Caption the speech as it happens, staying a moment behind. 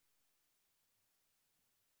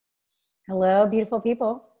Hello, beautiful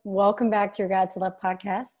people. Welcome back to your Guide to Love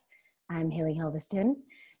podcast. I'm Haley Helveston.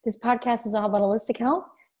 This podcast is all about holistic health,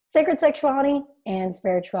 sacred sexuality, and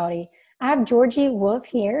spirituality. I have Georgie Wolf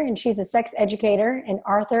here, and she's a sex educator and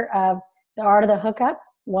author of The Art of the Hookup.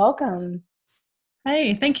 Welcome.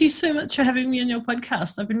 Hey, thank you so much for having me on your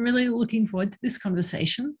podcast. I've been really looking forward to this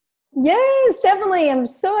conversation. Yes, definitely. I'm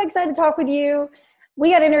so excited to talk with you.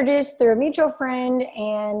 We got introduced through a mutual friend,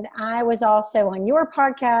 and I was also on your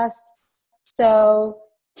podcast. So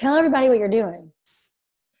tell everybody what you're doing.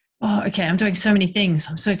 Oh, okay. I'm doing so many things.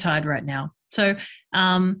 I'm so tired right now. So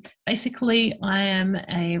basically, I am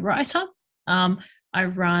a writer. I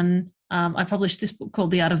published this book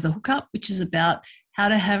called The Art of the Hookup, which is about how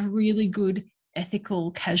to have really good,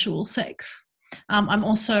 ethical, casual sex. I'm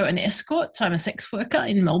also an escort. So I'm a sex worker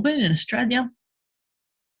in Melbourne, in Australia.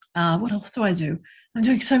 What else do I do? I'm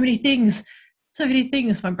doing so many things. So many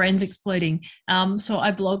things. My brain's exploding. So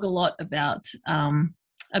I blog a lot about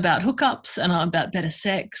hookups and about better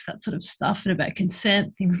sex, that sort of stuff, and about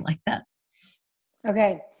consent, things like that.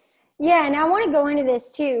 Okay. Yeah, and I want to go into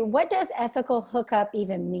this too. What does ethical hookup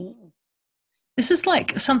even mean? This is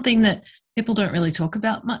like something that people don't really talk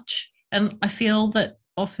about much. And I feel that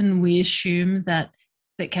often we assume that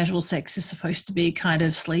casual sex is supposed to be kind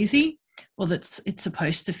of sleazy, or that it's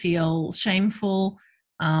supposed to feel shameful.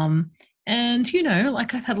 And, you know,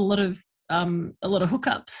 like I've had a lot of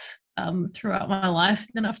hookups throughout my life. And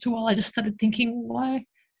then after a while, I just started thinking, why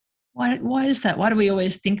is that? Why do we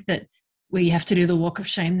always think that we have to do the walk of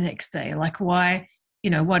shame the next day? Like, why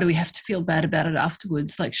do we have to feel bad about it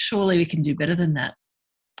afterwards? Like, surely we can do better than that.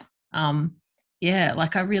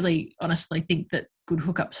 Like I really honestly think that good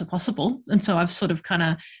hookups are possible. And so I've sort of kind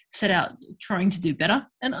of set out trying to do better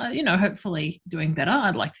and, hopefully doing better,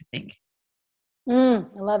 I'd like to think. I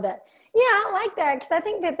love that. Yeah, I like that because I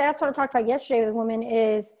think that that's what I talked about yesterday with women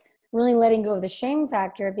is really letting go of the shame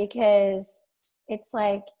factor, because it's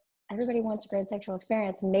like everybody wants a great sexual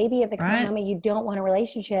experience. Maybe at the current moment you don't want a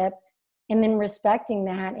relationship, and then respecting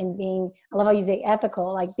that and being, I love how you say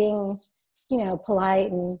ethical, like being,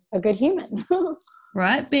 polite and a good human.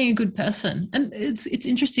 Right, being a good person. And it's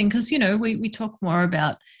interesting because, we talk more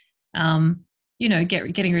about,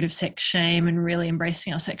 getting rid of sex shame and really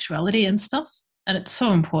embracing our sexuality and stuff. And it's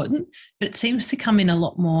so important, but it seems to come in a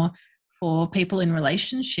lot more for people in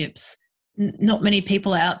relationships. Not many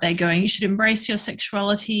people are out there going, you should embrace your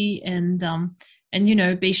sexuality and have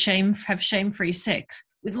shame-free sex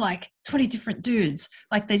with like 20 different dudes.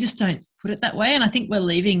 Like they just don't put it that way. And I think we're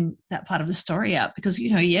leaving that part of the story out because,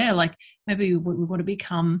 like maybe we want to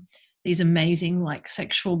become these amazing like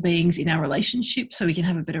sexual beings in our relationship so we can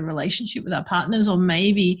have a better relationship with our partners, or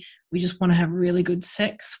maybe we just want to have really good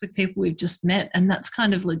sex with people we've just met, and that's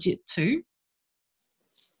kind of legit too.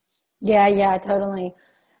 Yeah, totally.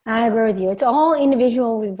 I agree with you. It's all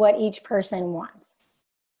individual with what each person wants.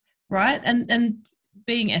 Right. And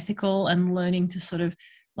being ethical and learning to sort of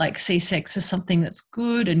like see sex as something that's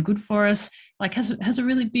good and good for us, like has a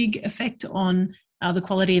really big effect on the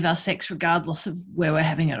quality of our sex, regardless of where we're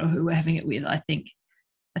having it or who we're having it with. I think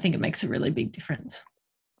it makes a really big difference.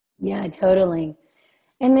 Yeah, totally.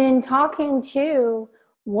 And then talking to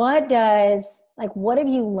what have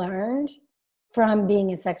you learned from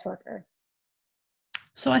being a sex worker?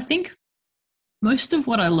 So I think most of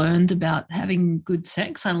what I learned about having good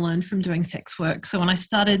sex, I learned from doing sex work. So when I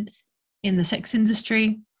started in the sex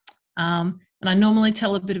industry, and I normally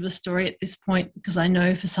tell a bit of a story at this point because I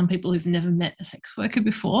know for some people who've never met a sex worker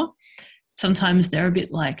before, sometimes they're a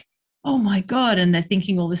bit like, oh my God, and they're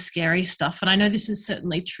thinking all this scary stuff. And I know this is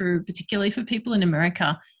certainly true, particularly for people in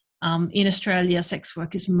America. In Australia, sex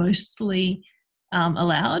work is mostly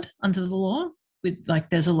allowed under the law.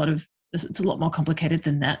 It's a lot more complicated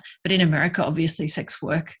than that. But in America, obviously,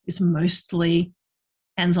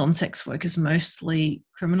 hands-on sex work is mostly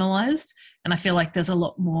criminalized. And I feel like there's a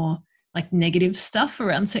lot more like negative stuff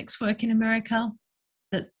around sex work in America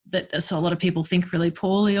so a lot of people think really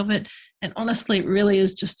poorly of it. And honestly, it really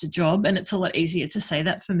is just a job. And it's a lot easier to say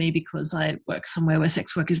that for me because I work somewhere where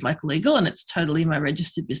sex work is like legal and it's totally my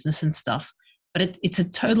registered business and stuff. But it's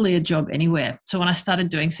totally a job anywhere. So when I started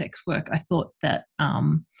doing sex work, I thought that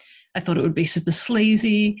it would be super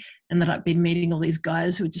sleazy and that I'd been meeting all these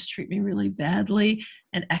guys who would just treat me really badly.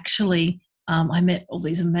 And actually, I met all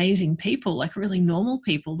these amazing people, like really normal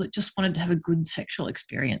people that just wanted to have a good sexual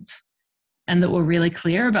experience and that were really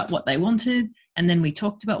clear about what they wanted. And then we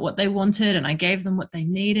talked about what they wanted and I gave them what they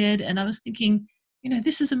needed. And I was thinking,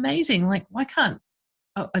 this is amazing. Like, why can't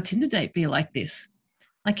a Tinder date be like this?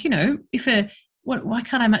 Like, if why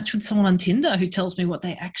can't I match with someone on Tinder who tells me what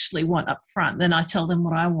they actually want up front? Then I tell them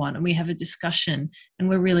what I want, and we have a discussion, and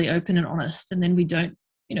we're really open and honest. And then we don't,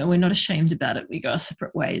 we're not ashamed about it. We go our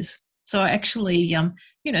separate ways. So I actually,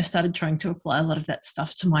 started trying to apply a lot of that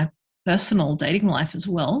stuff to my personal dating life as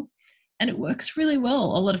well. And it works really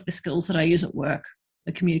well. A lot of the skills that I use at work,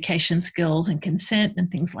 the communication skills and consent and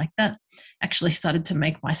things like that, actually started to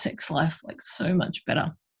make my sex life like so much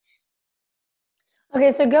better.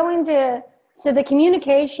 Okay, so the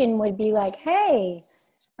communication would be like, hey,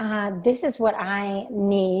 this is what I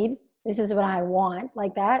need. This is what I want,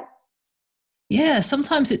 like that. Yeah,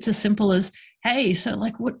 sometimes it's as simple as, hey, so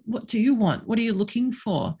like, what do you want? What are you looking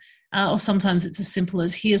for? Or sometimes it's as simple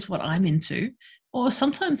as, here's what I'm into. Or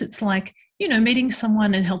sometimes it's like, meeting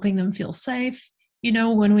someone and helping them feel safe.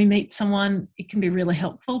 When we meet someone, it can be really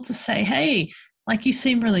helpful to say, hey, like, you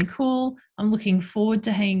seem really cool. I'm looking forward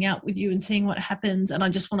to hanging out with you and seeing what happens. And I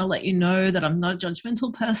just want to let you know that I'm not a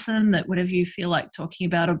judgmental person, that whatever you feel like talking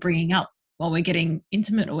about or bringing up while we're getting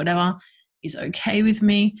intimate or whatever is okay with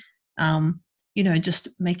me. Just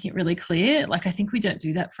making it really clear. Like, I think we don't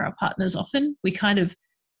do that for our partners often. We kind of,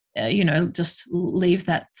 just leave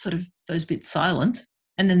that sort of those bits silent.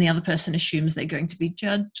 And then the other person assumes they're going to be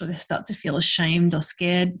judged, or they start to feel ashamed or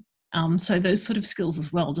scared. So those sort of skills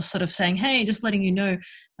as well, just sort of saying, hey, just letting you know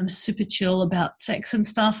I'm super chill about sex and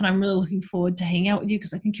stuff, and I'm really looking forward to hanging out with you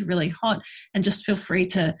because I think you're really hot, and just feel free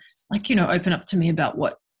to, open up to me about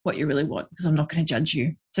what you really want, because I'm not going to judge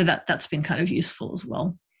you. So that's been kind of useful as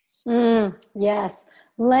well. Yes.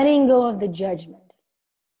 Letting go of the judgment.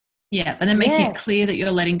 Yeah. And then making it clear that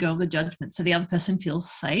you're letting go of the judgment so the other person feels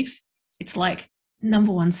safe. It's like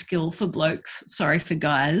number one skill for blokes. Sorry for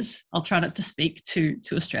guys. I'll try not to speak to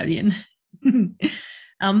Australian.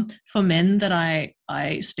 For men that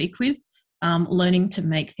I speak with, learning to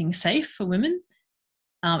make things safe for women,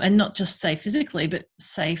 and not just safe physically, but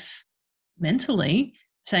safe mentally.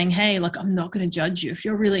 Saying, hey, look, I'm not going to judge you. If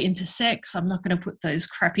you're really into sex, I'm not going to put those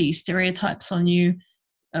crappy stereotypes on you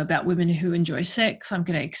about women who enjoy sex. I'm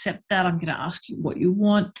going to accept that. I'm going to ask you what you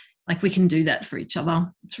want. Like, we can do that for each other.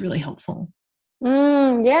 It's really helpful.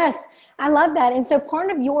 Yes, I love that. And so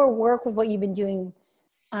part of your work with what you've been doing,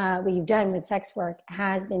 what you've done with sex work,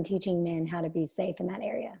 has been teaching men how to be safe in that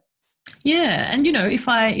area. Yeah. And, if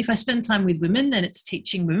I spend time with women, then it's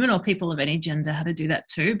teaching women or people of any gender how to do that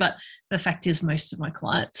too. But the fact is, most of my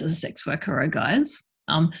clients as a sex worker are guys.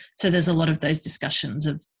 So there's a lot of those discussions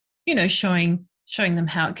of, showing them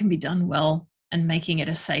how it can be done well and making it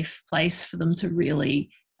a safe place for them to really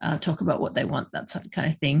talk about what they want, that sort of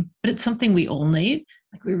kind of thing. But it's something we all need.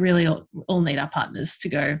 Like, we really all need our partners to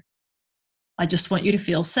go, I just want you to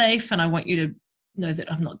feel safe, and I want you to know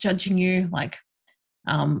that I'm not judging you. Like,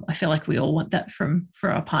 I feel like we all want that for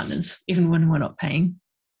our partners, even when we're not paying.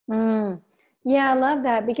 Yeah, I love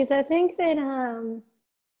that, because I think that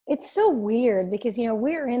it's so weird because,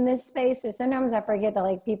 we're in this space. So sometimes I forget that,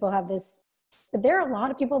 like, people have this, but there are a lot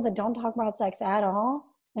of people that don't talk about sex at all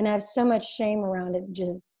and have so much shame around it.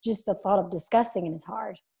 Just the thought of discussing it is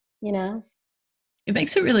hard, It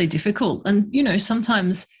makes it really difficult. And,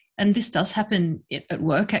 sometimes, and this does happen at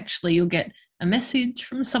work, actually, you'll get a message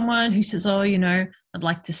from someone who says, oh, I'd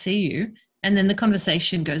like to see you. And then the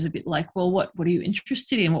conversation goes a bit like, well, what are you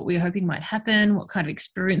interested in? What were you hoping might happen? What kind of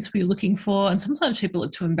experience were you looking for? And sometimes people are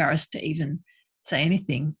too embarrassed to even say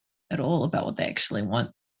anything at all about what they actually want.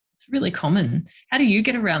 It's really common. How do you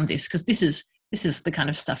get around this? Because this is the kind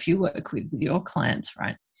of stuff you work with your clients,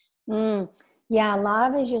 right? Yeah, a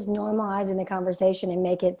lot of it is just normalizing the conversation and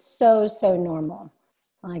make it so normal.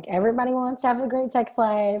 Like, everybody wants to have a great sex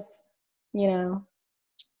life, Yeah.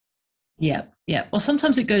 Well,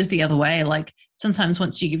 sometimes it goes the other way. Like, sometimes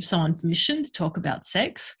once you give someone permission to talk about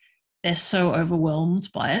sex, they're so overwhelmed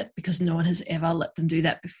by it because no one has ever let them do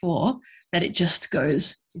that before, that it just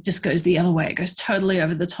goes the other way. It goes totally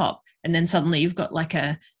over the top. And then suddenly you've got like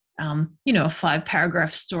a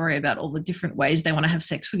 5-paragraph story about all the different ways they want to have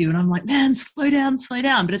sex with you. And I'm like, man, slow down.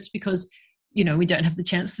 But it's because, we don't have the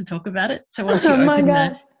chance to talk about it. So once you open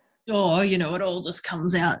the door, it all just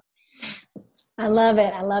comes out. I love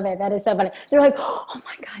it. That is so funny. They're like, oh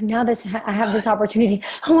my God, now I have this opportunity.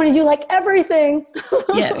 I want to do like everything.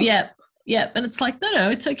 Yeah. And it's like, no,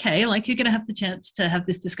 it's okay. Like, you're going to have the chance to have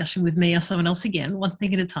this discussion with me or someone else again, one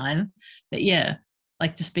thing at a time. But yeah,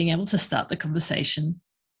 like, just being able to start the conversation.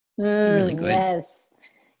 Really good. Yes,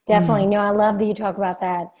 definitely. No, I love that you talk about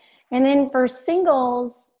that. And then for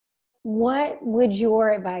singles, what would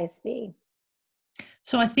your advice be?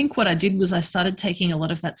 So I think what I did was I started taking a lot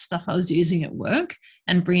of that stuff I was using at work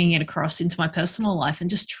and bringing it across into my personal life and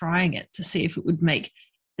just trying it to see if it would make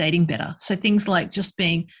dating better. So things like just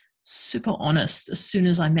being super honest as soon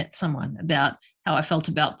as I met someone about how I felt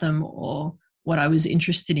about them or what I was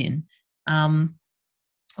interested in.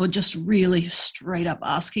 Or just really straight up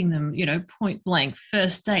asking them, point blank,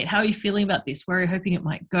 first date, how are you feeling about this? Where are you hoping it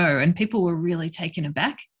might go? And people were really taken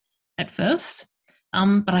aback at first.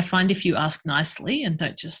 But I find if you ask nicely and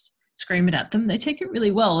don't just scream it at them, they take it really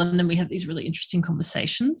well. And then we have these really interesting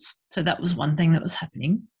conversations. So that was one thing that was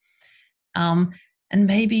happening. And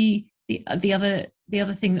maybe the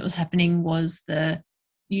other thing that was happening was the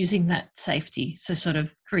using that safety. So sort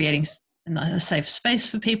of creating a safe space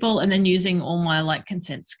for people, and then using all my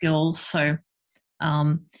consent skills. So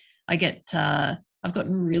I've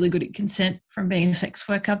gotten really good at consent from being a sex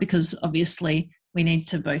worker, because obviously we need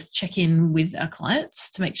to both check in with our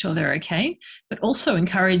clients to make sure they're okay, but also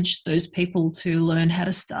encourage those people to learn how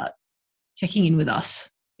to start checking in with us,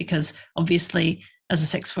 because obviously as a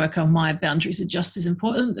sex worker, my boundaries are just as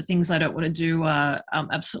important. The things I don't want to do are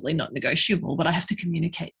absolutely not negotiable, but I have to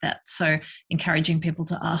communicate that. So encouraging people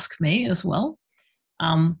to ask me as well.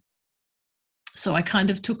 So I kind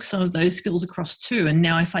of took some of those skills across too. And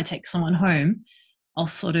now if I take someone home, I'll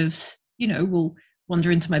sort of, we'll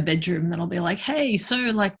wander into my bedroom and then I'll be like, hey, so do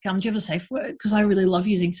you have a safe word? Because I really love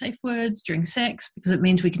using safe words during sex, because it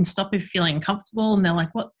means we can stop it feeling uncomfortable. And they're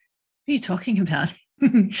like, what are you talking about?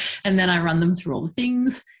 And then I run them through all the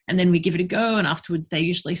things, and then we give it a go. And afterwards they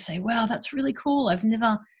usually say, wow, that's really cool. I've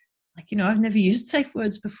never used safe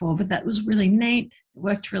words before, but that was really neat. It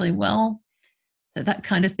worked really well. So that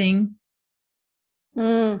kind of thing.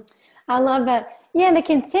 I love that. Yeah, the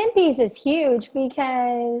consent piece is huge,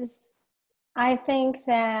 because I think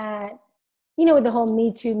that, with the whole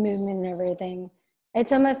Me Too movement and everything,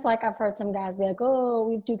 it's almost like I've heard some guys be like, oh,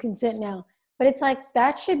 we do consent now. But it's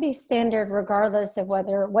that should be standard regardless of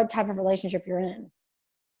what type of relationship you're in.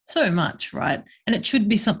 So much, right? And it should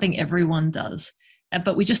be something everyone does.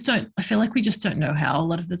 But I feel like we just don't know how a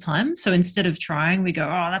lot of the time. So instead of trying, we go,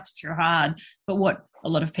 oh, that's too hard. But what a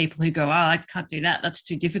lot of people who go, oh, I can't do that, that's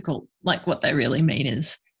too difficult, what they really mean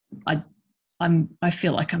is, I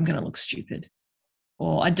feel like I'm going to look stupid,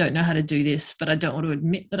 or I don't know how to do this, but I don't want to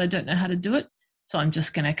admit that I don't know how to do it. So I'm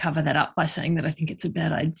just going to cover that up by saying that I think it's a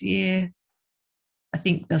bad idea. I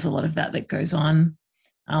think there's a lot of that goes on.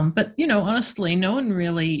 But, honestly, no one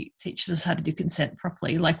really teaches us how to do consent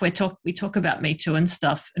properly. We talk about Me Too and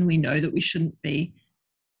stuff, and we know that we shouldn't be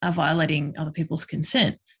violating other people's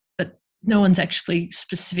consent, but no one's actually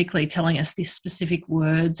specifically telling us these specific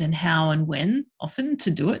words and how and when often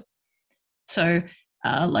to do it. So,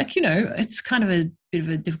 it's kind of a bit of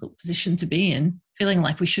a difficult position to be in, feeling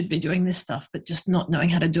like we should be doing this stuff, but just not knowing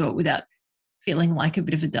how to do it without feeling like a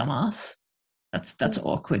bit of a dumbass. That's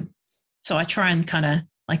awkward. So I try and kind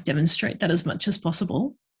of demonstrate that as much as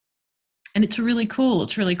possible. And it's really cool.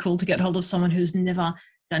 It's really cool to get hold of someone who's never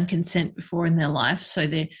done consent before in their life. So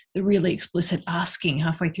they're really explicit, asking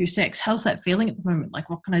halfway through sex, how's that feeling at the moment?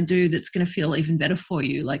 What can I do that's going to feel even better for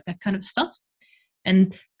you? That kind of stuff.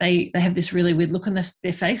 And they have this really weird look on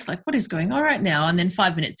their face, what is going on right now? And then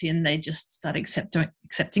 5 minutes in, they just start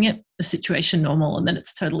accepting it, the situation normal, and then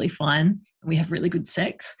it's totally fine. And we have really good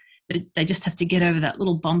sex. But they just have to get over that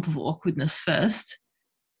little bump of awkwardness first,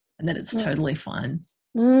 and then it's totally fine.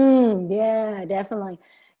 Yeah, definitely.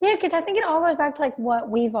 Yeah, because I think it all goes back to what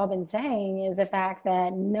we've all been saying, is the fact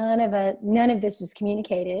that none of this was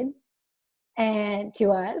communicated and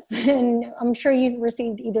to us. And I'm sure you've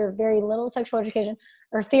received either very little sexual education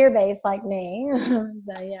or fear-based like me.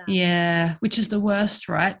 So yeah. Yeah, which is the worst,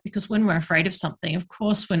 right? Because when we're afraid of something, of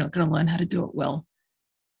course we're not going to learn how to do it well.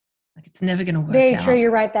 It's never going to work out. Very true.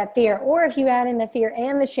 You're right. That fear. Or if you add in the fear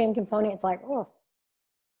and the shame component, it's oh,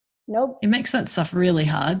 nope. It makes that stuff really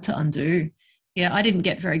hard to undo. Yeah, I didn't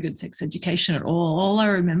get very good sex education at all. All I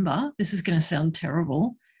remember, this is going to sound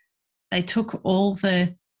terrible, they took all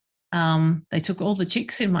the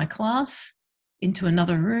chicks in my class into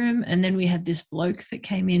another room, and then we had this bloke that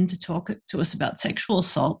came in to talk to us about sexual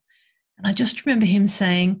assault. And I just remember him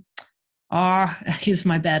saying, oh, here's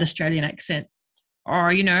my bad Australian accent,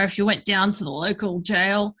 or, if you went down to the local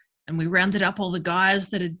jail and we rounded up all the guys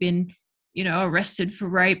that had been, arrested for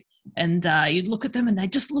rape, and you'd look at them and they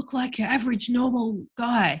just look like your average normal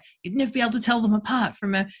guy. You'd never be able to tell them apart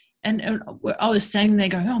from and I was standing there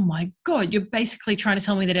going, oh my God, you're basically trying to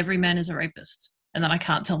tell me that every man is a rapist and that I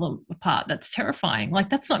can't tell them apart. That's terrifying.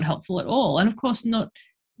 That's not helpful at all. And of course, not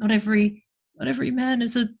every man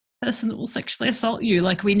is a person that will sexually assault you.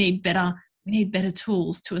 We need better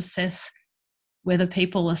tools to assess whether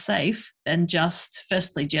people are safe than just,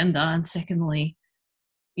 firstly, gender, and secondly,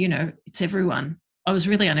 it's everyone. I was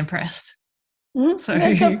really unimpressed. So,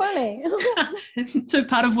 That's so funny. so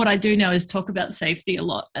part of what I do now is talk about safety a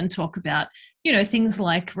lot and talk about, things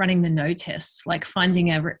like running the no tests, like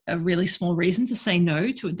finding a really small reason to say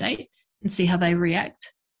no to a date and see how they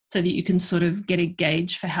react so that you can sort of get a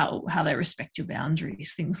gauge for how they respect your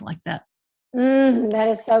boundaries, things like that. That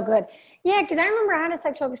is so good. Yeah, because I remember I had a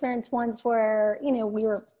sexual experience once where, we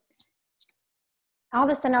were, all of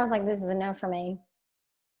a sudden I was like, this is a no for me.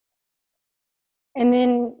 And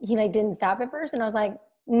then he like didn't stop at first. And I was like,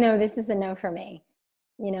 no, this is a no for me,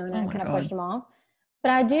 and I kind of pushed him off.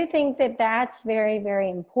 But I do think that that's very, very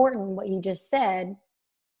important. What you just said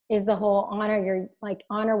is the whole honor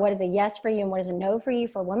what is a yes for you and what is a no for you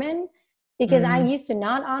for women. Because I used to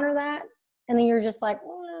not honor that. And then you're just like,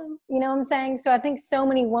 you know what I'm saying? So I think so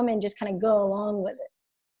many women just kind of go along with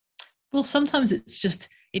it. Well, sometimes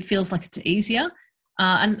it feels like it's easier.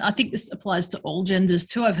 And I think this applies to all genders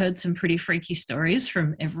too. I've heard some pretty freaky stories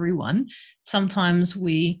from everyone. Sometimes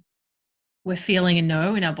we're feeling a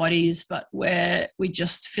no in our bodies, but we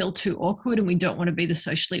just feel too awkward and we don't want to be the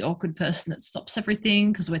socially awkward person that stops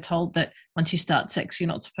everything because we're told that once you start sex, you're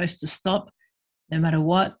not supposed to stop no matter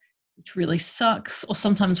what, which really sucks. Or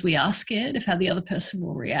sometimes we are scared of how the other person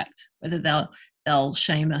will react, whether they'll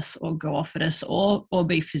shame us or go off at us or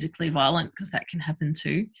be physically violent, because that can happen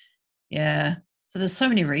too. Yeah. So there's so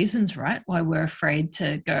many reasons, right, why we're afraid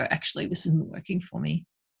to go, actually, this isn't working for me.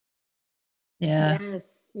 Yeah.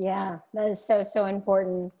 Yes. Yeah. That is so, so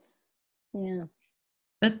important. Yeah.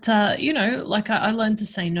 But, like I learned to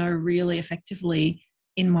say no really effectively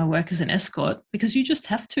in my work as an escort because you just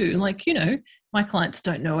have to. Like, my clients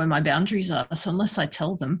don't know where my boundaries are. So unless I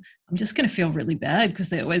tell them, I'm just going to feel really bad because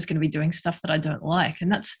they're always going to be doing stuff that I don't like.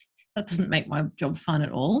 And that doesn't make my job fun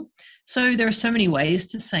at all. So there are so many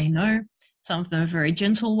ways to say no. Some of them are very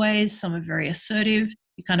gentle ways. Some are very assertive.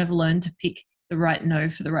 You kind of learn to pick the right no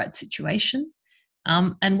for the right situation.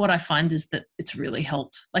 And what I find is that it's really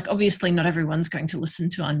helped. Like, obviously, not everyone's going to listen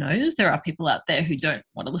to our no's. There are people out there who don't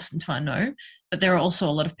want to listen to our no, but there are also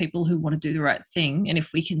a lot of people who want to do the right thing. And if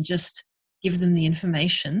we can just give them the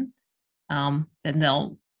information, then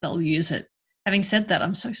they'll use it. Having said that,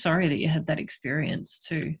 I'm so sorry that you had that experience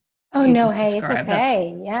too. Oh no, hey, it's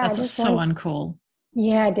okay. That's just so uncool.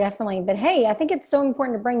 Yeah, definitely. But hey, I think it's so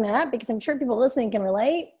important to bring that up because I'm sure people listening can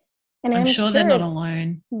relate. And I'm sure they're not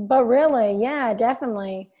alone. But really, yeah,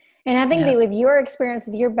 definitely. And I think that with your experience,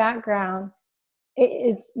 with your background,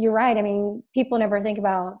 you're right. I mean, people never think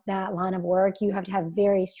about that line of work. You have to have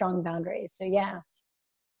very strong boundaries. So yeah.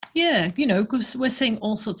 Yeah, because we're seeing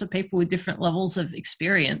all sorts of people with different levels of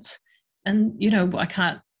experience. And,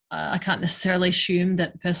 I can't necessarily assume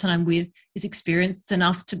that the person I'm with is experienced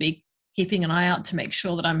enough to be keeping an eye out to make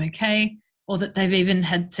sure that I'm okay, or that they've even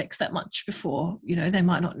had sex that much before. They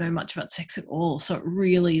might not know much about sex at all. So it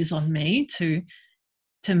really is on me to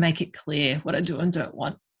make it clear what I do and don't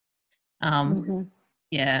want.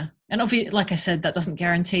 Yeah. And obviously, like I said, that doesn't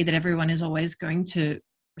guarantee that everyone is always going to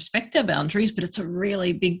respect our boundaries, but it's a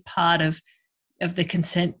really big part of the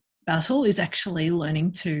consent battle is actually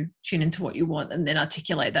learning to tune into what you want and then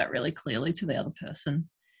articulate that really clearly to the other person.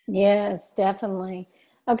 Yes, definitely.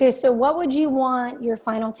 Okay, so what would you want your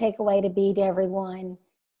final takeaway to be to everyone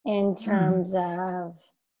in terms of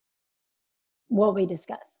what we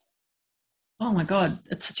discussed? Oh my God,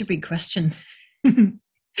 that's such a big question.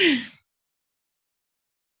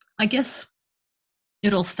 I guess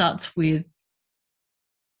it all starts with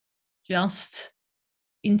just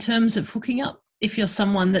in terms of hooking up. If you're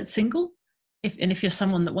someone that's single, if you're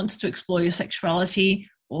someone that wants to explore your sexuality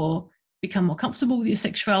or become more comfortable with your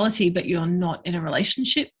sexuality, but you're not in a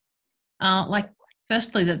relationship,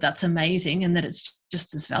 firstly, that's amazing and that it's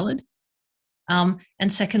just as valid. And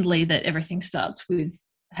secondly, that everything starts with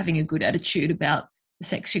having a good attitude about the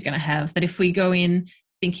sex you're going to have. That if we go in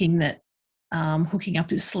thinking that hooking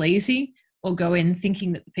up is sleazy, or go in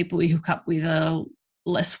thinking that the people we hook up with are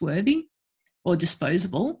less worthy or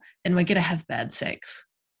disposable, then we're going to have bad sex.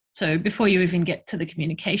 So before you even get to the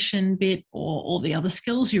communication bit or all the other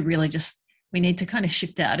skills, we need to kind of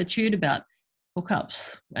shift our attitude about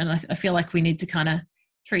hookups. And I feel like we need to kind of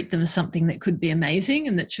treat them as something that could be amazing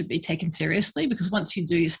and that should be taken seriously, because once you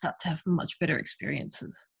do, you start to have much better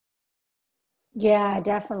experiences. Yeah,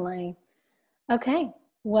 definitely. Okay.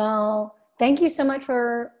 Well, thank you so much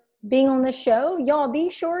for being on the show. Y'all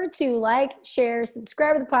be sure to like, share,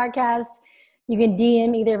 subscribe to the podcast. You can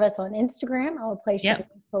DM either of us on Instagram. I will place your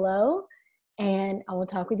links below, and I will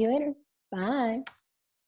talk with you later. Bye.